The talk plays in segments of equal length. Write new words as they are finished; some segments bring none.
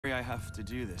I have to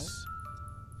do this?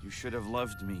 You should have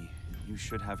loved me. You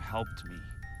should have helped me.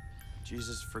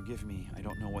 Jesus, forgive me. I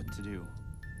don't know what to do.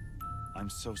 I'm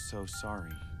so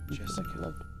sorry,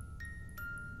 Jessica.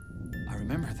 I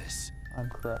remember this. I'm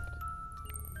correct.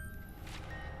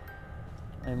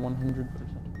 I am 100%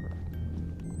 correct.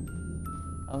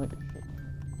 I don't think it's shit.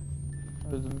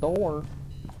 There's a door.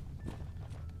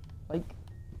 Like.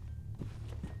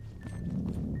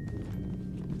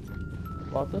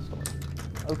 What about this door?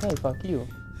 Okay, fuck you.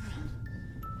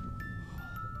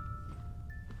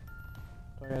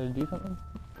 Do I gotta do something?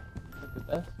 Look at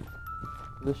this.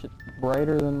 This shit's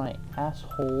brighter than my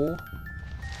asshole.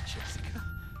 Jessica.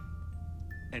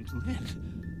 And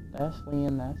Lynn. That's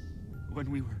Lynn, that's... When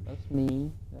we were... That's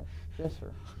me. That's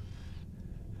Jesser.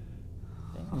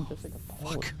 Damn, Jessica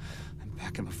Polar. Fuck. I'm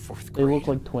back in the 4th They grade. look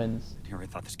like twins. And here I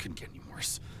thought this couldn't get any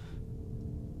worse.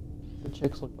 The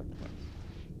chicks look like twins.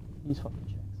 These fucking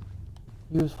chicks.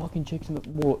 He was fucking chicks in the...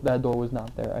 Whoa, that door was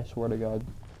not there, I swear to God.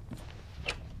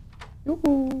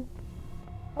 Yoo-hoo!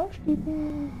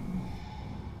 Housekeeping!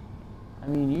 I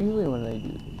mean, usually when they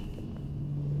do this shit.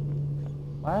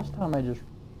 Last time I just...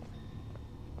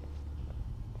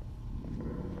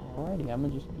 Alrighty, I'm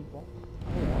gonna just keep walking.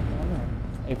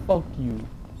 Hey, fuck you.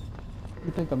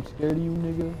 You think I'm scared of you,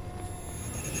 nigga?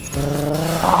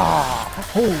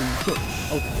 Holy shit!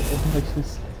 Okay, it makes me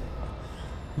sick.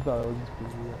 You thought I was just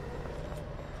being real.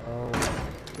 Oh.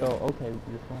 Yo, okay,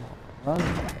 you're fine. Run.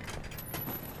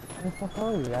 Where the fuck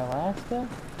are we? Alaska?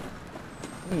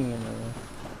 We ain't in there.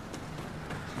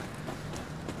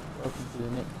 Welcome to the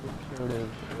next episode of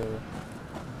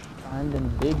Finding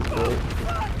Bigfoot.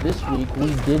 This week, we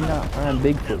did not find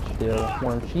Bigfoot still.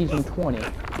 We're in season 20.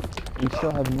 We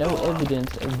still have no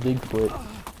evidence of Bigfoot.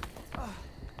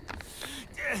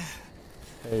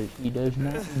 Because he does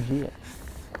not exist.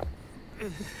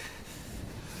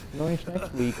 Join us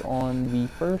next week on the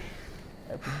first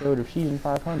episode of season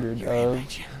 500 of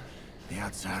the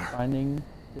outsider. Finding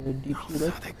the Deep Sea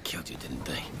Lake. They killed you, didn't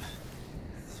they?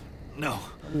 No.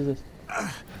 What is this?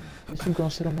 Is you gonna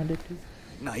sit on my dick too?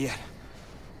 Not yet.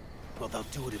 Well, they'll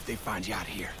do it if they find you out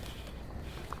here.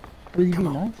 Are you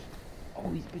being nice?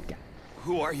 Oh, he's a good guy.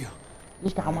 Who are you?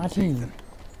 This guy on my team.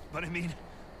 But I mean,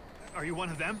 are you one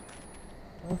of them?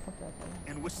 Where the fuck that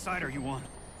guy? And which side are you on?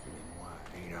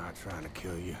 Ain't I trying to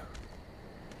kill you?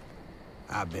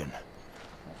 I've been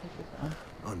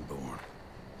unborn.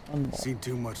 Seen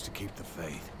too much to keep the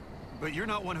faith. But you're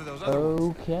not one of those other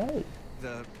ones. Okay.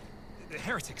 The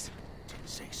heretics. Didn't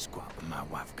say squat when my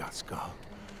wife got scalded.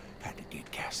 Had to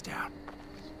get cast out.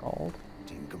 Scald?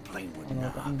 Didn't complain with Oh,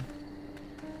 no, nah.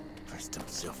 Pressed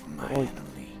himself on my Oh.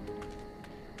 Annalie.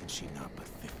 And she not but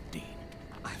 15.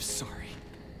 I'm sorry.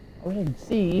 I didn't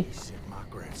see. He said my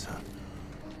grandson,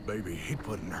 baby he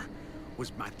put in her,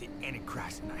 was my the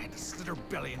Antichrist, and I had to slit her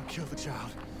belly and kill the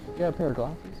child. You got a pair of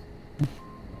glasses?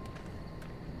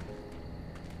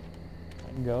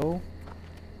 I can go.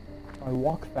 I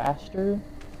walk faster.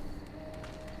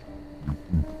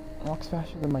 Walks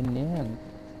faster than my nan.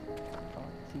 Oh,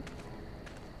 I see.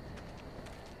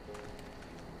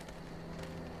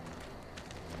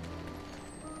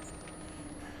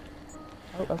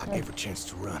 Oh, okay. I gave her a chance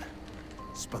to run.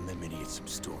 Spun them idiots some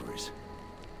stories.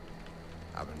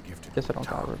 I've been gifted Guess I with don't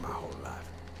power got it. my whole life.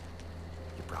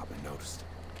 You probably noticed.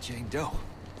 Jane Doe.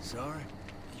 Sorry?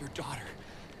 Your daughter.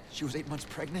 She was 8 months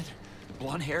pregnant.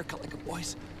 Blonde hair, cut like a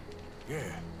boy's.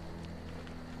 Yeah.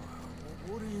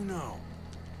 What do you know?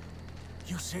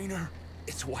 You seen her?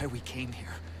 It's why we came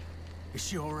here. Is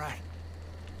she all right?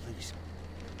 Please,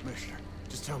 Mister,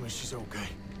 just tell me she's okay.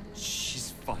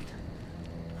 She's fine.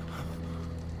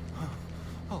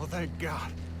 Oh, thank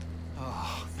God.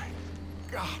 Oh, thank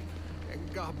God.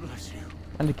 And God bless you.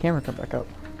 And the camera come back up.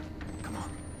 Come on.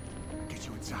 Get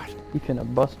you inside. You finna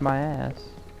bust my ass.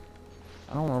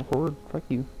 I don't wanna record. Fuck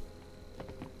you.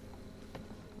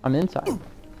 I'm inside.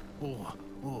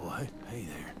 Hey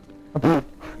there. You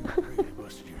really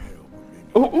busted your head open,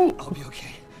 didn't you? Oh, I'll be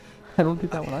okay. I don't do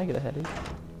that when I get a headache.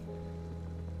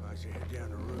 I should head down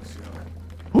the road cellar.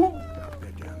 Got a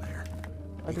bed down there.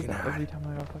 I You did can that every hide. time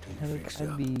I got a fucking headache. Fixed I'd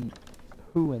up. be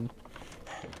hooing.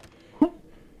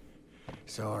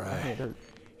 It's all It right. hurt.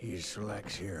 You just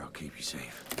relax here. I'll keep you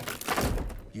safe.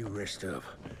 You rest up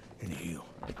and heal.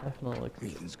 It definitely looks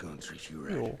Ethan's gonna treat you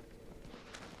right. cool.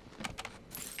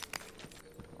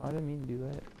 I didn't mean to do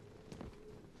that.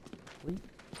 Sleep.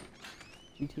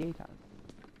 GTA time.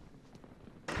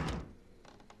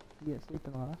 You didn't sleep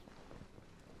in the last one.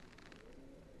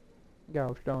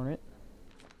 Gosh darn it.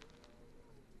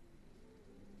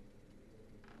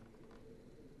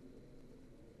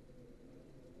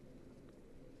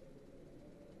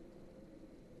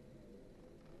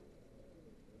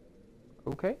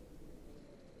 Okay.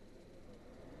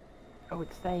 Oh,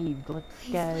 it's saved. Let's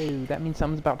go. That means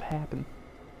something's about to happen.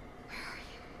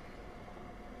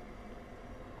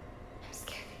 I'm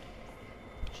scared.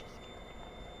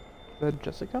 Is that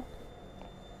Jessica?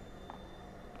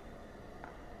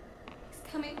 He's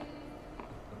coming.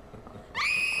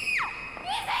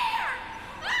 He's here!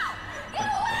 No! Get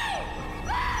away!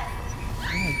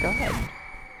 Oh my god.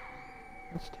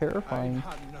 That's terrifying.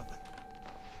 hiding nothing.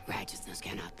 Righteousness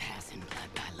cannot pass in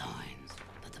blood by loins,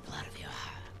 but the blood of your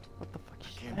heart. What the fuck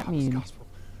does Can't that pop this mean? gospel.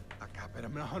 I bet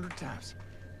him 100 times.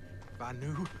 If I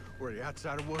knew where the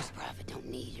outsider was, Prophet don't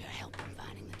need your help in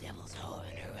finding the devil's whore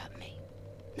and her up me.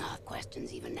 Not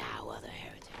questions even now other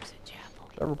heretics at chapel.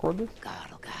 Should I record this?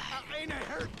 God will guide. ain't I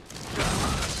hurt?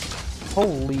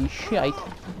 Holy shit.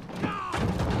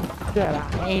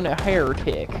 That I ain't a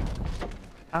heretic.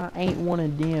 I ain't one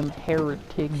of them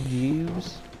heretic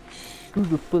Jews. Who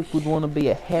the fuck would want to be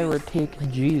a heretic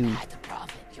Jew? Guide the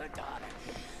prophet, your daughter.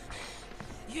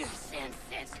 You sin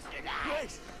sins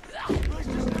tonight.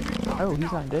 Oh,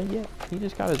 he's not dead yet. He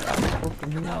just got his ass whooped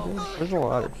and he's not dead. There's a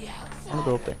ladder. I'm gonna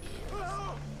go up there.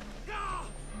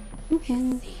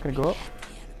 Woohoo. Can I go up?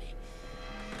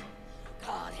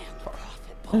 God and the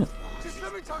prophet both long. Just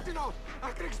let me talk to you.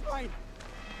 I can explain.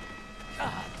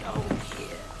 God don't hear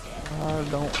death. I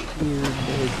don't hear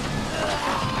dead.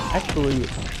 Actually,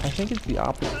 I think it's the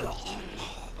opposite.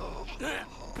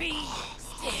 Be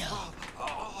still.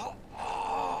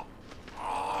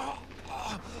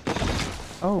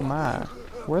 Oh my.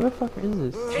 Where the fuck is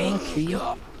this? I can't Take see.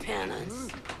 your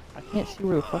penance. I can't see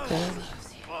where the fuck that is.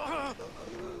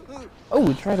 Oh,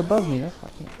 it's right above me. That's why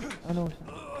I can't. I know it's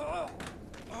not.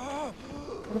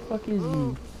 Where the fuck is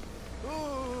you?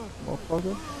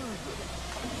 Motherfucker.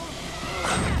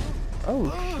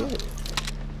 Oh shit.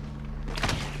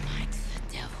 Mike's the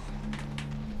devil.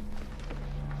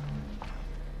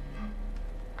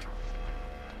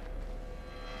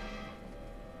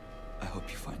 I hope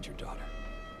you find your daughter.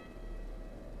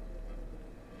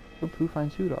 Who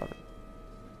finds who, daughter?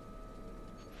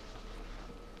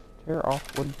 Tear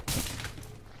off wood.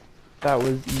 That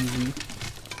was easy.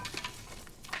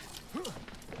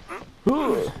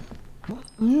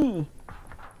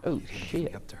 Oh Taking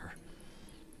shit. up to her.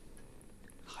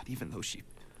 God, even though she...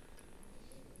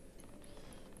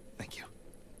 Thank you.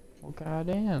 Well,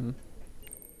 goddamn.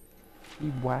 She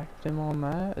whacked him on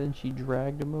that, then she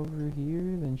dragged him over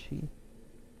here, then she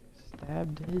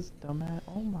stabbed his dumbass.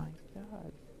 Oh my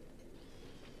god.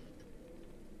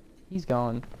 He's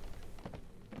gone.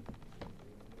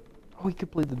 Oh, we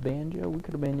could play the banjo. We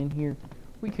could have been in here.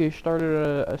 We could have started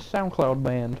a SoundCloud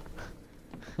band.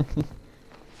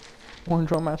 Want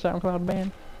to join my SoundCloud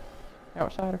band?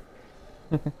 Outsider.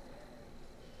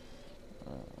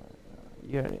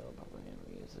 Yeah, music.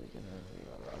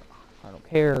 I don't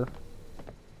care.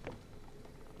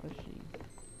 Let's see.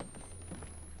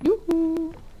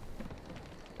 Yoo-hoo!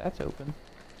 That's open.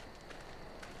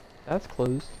 That's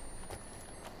closed.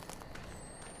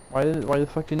 Why the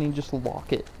fuck didn't he just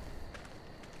lock it?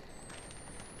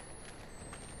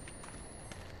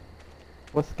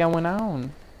 What's going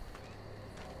on?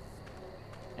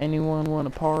 Anyone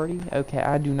want to party? Okay,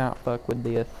 I do not fuck with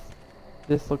this.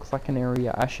 This looks like an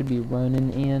area I should be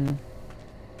running in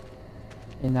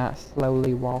and not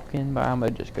slowly walking, but I'm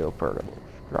gonna just go for a little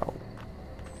stroll.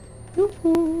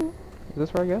 Woohoo! Is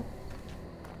this where I go?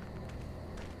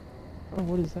 Oh,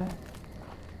 what is that?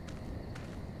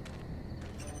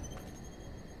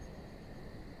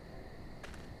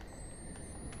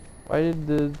 Why did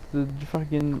the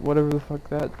fucking whatever the fuck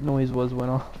that noise was went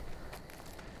off?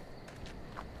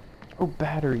 Oh,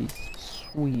 batteries.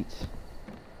 Sweet.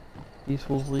 These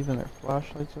fools leaving their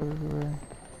flashlights everywhere.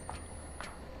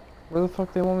 Where the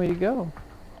fuck they want me to go?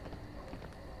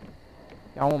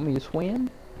 Y'all want me to swim?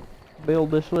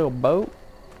 Build this little boat?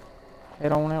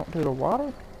 Head on out to the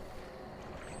water?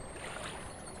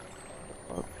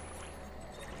 Fuck.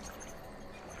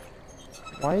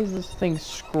 Why is this thing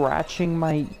scratching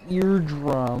my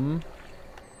eardrum?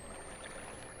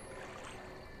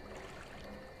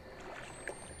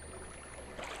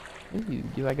 Ooh,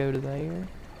 do I go to there?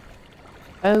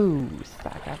 Oh,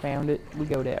 fuck, I found it. We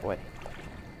go that way.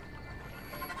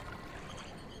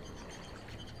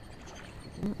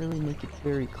 Didn't really make it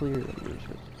very clear that we were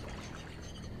supposed to.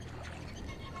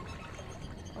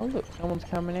 Oh look, someone's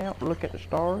coming out. Look at the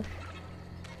stars.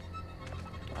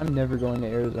 I'm never going to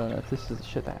Arizona if this is the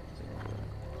shit that happens in Arizona.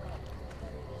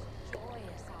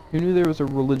 Who knew there was a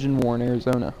religion war in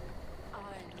Arizona?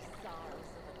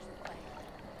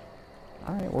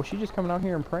 Alright, well she's just coming out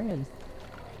here and praying.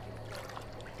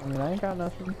 I mean, I ain't got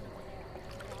nothing.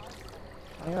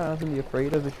 I got nothing to be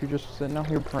afraid of if you're just sitting out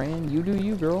here praying. You do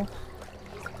you, girl.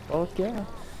 Fuck yeah.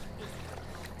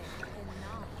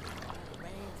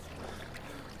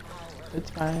 It's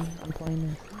fine. I'm playing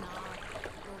this.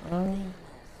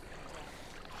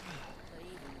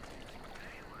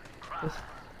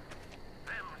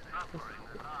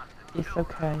 It's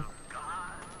okay.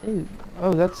 Ew.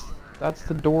 Oh, that's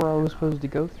the door I was supposed to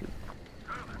go through.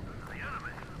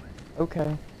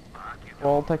 Okay.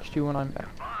 Well, I'll text you when I'm back.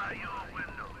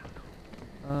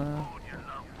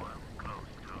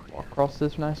 Walk across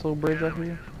this nice little bridge up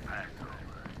here.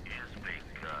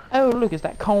 Oh, look, is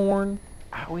that corn?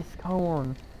 Oh, it's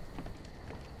corn.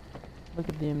 Look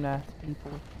at them nice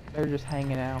people. They're just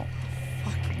hanging out.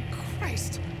 Fucking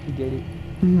Christ! You get it?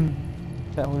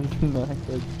 That one's not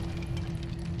good.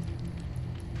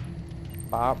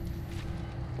 Bob.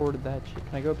 Ordered that shit.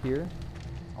 Can I go up here?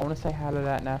 I want to say hi to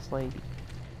that nice lady.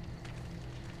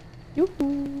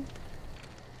 Yoo-hoo!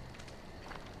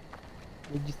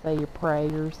 Did you say your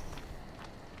prayers?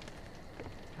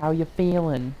 How you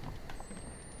feeling?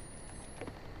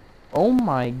 Oh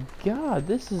my god,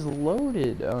 this is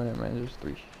loaded. Oh, never mind, there's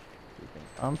three things.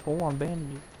 I'm full on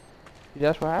bandages. Dude,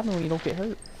 that's what happens when you don't get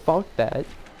hurt. Fuck that.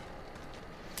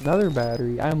 Another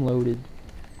battery. I'm loaded.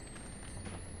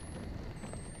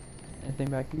 Anything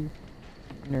back here?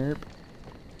 Nerp.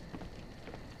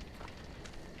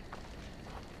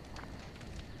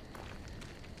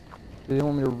 Do they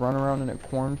want me to run around in a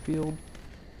cornfield?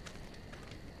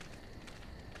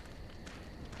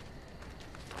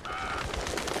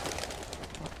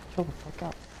 Chill the fuck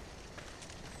up.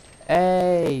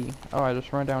 Hey! Oh, I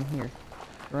just run down here.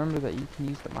 Remember that you can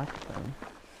use the microphone.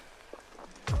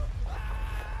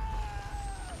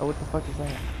 Oh, what the fuck is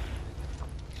that?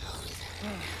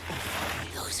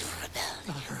 Those who rebel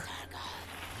against our God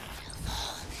shall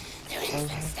fall. Their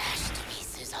infants dashed to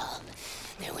pieces all.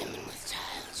 Their women with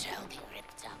child shall be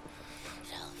ripped up.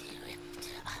 Shall be ripped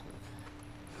up.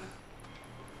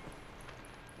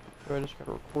 So I just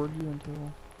gotta record you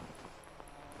until...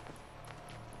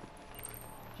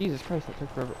 Jesus Christ, that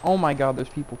took forever. Oh my god, there's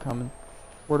people coming.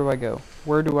 Where do I go?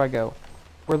 Where do I go?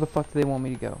 Where the fuck do they want me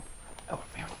to go? Oh,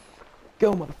 I found it.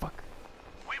 Go, motherfucker.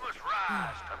 We must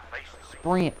rise to face the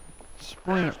Sprint.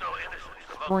 Sprint. There's no innocence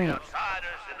among Sprint. the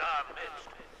outsiders in our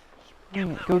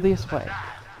midst. Sprint. Go this way.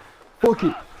 Fuck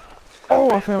it.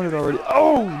 Oh, I found it already.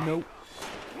 Oh, nope.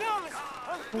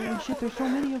 Holy shit, there's so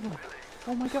many of them.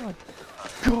 Oh my god.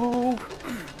 Go.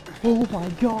 Oh my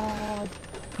god.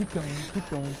 Keep going, keep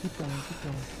going, keep going, keep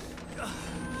going.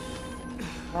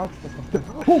 Crouch the fuck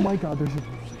down. Oh my god, there's a...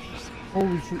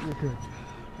 Holy shit, you're good.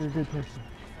 You're a good person.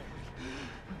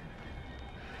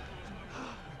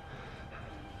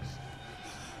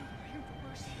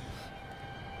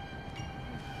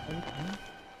 Okay.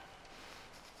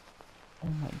 Oh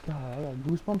my god, I got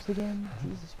goosebumps again?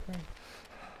 Jesus Christ.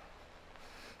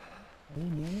 Are they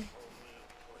near me?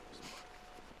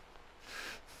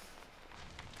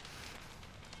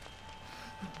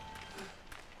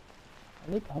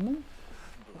 Are they coming?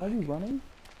 Are you running?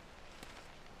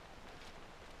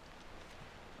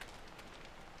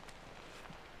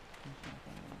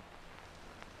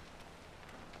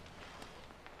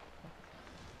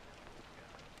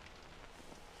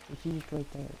 She's just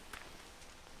right there.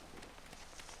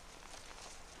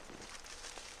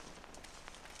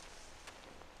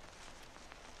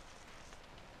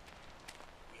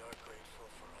 We are grateful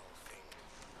for all things,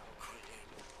 created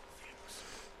things.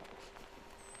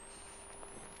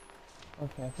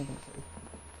 Okay, I think I'm safe.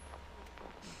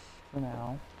 For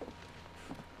now.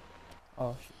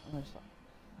 Oh shit, I'm gonna stop.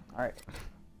 Alright.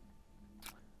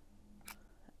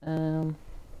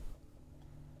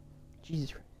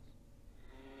 Jesus Christ.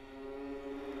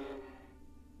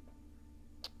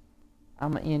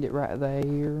 I'm gonna end it right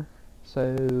there.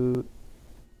 So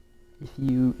if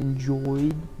you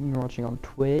enjoyed and you're watching on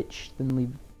Twitch,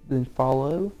 then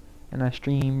follow. And I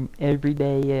stream every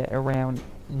day at around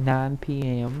 9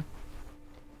 p.m.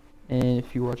 And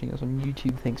if you're watching this on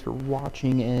YouTube, thanks for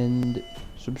watching and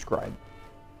subscribe.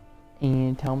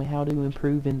 And tell me how to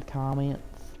improve in the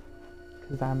comments,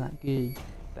 because I'm not good.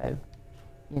 So,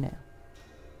 you know.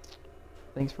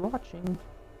 Thanks for watching.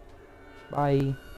 Bye.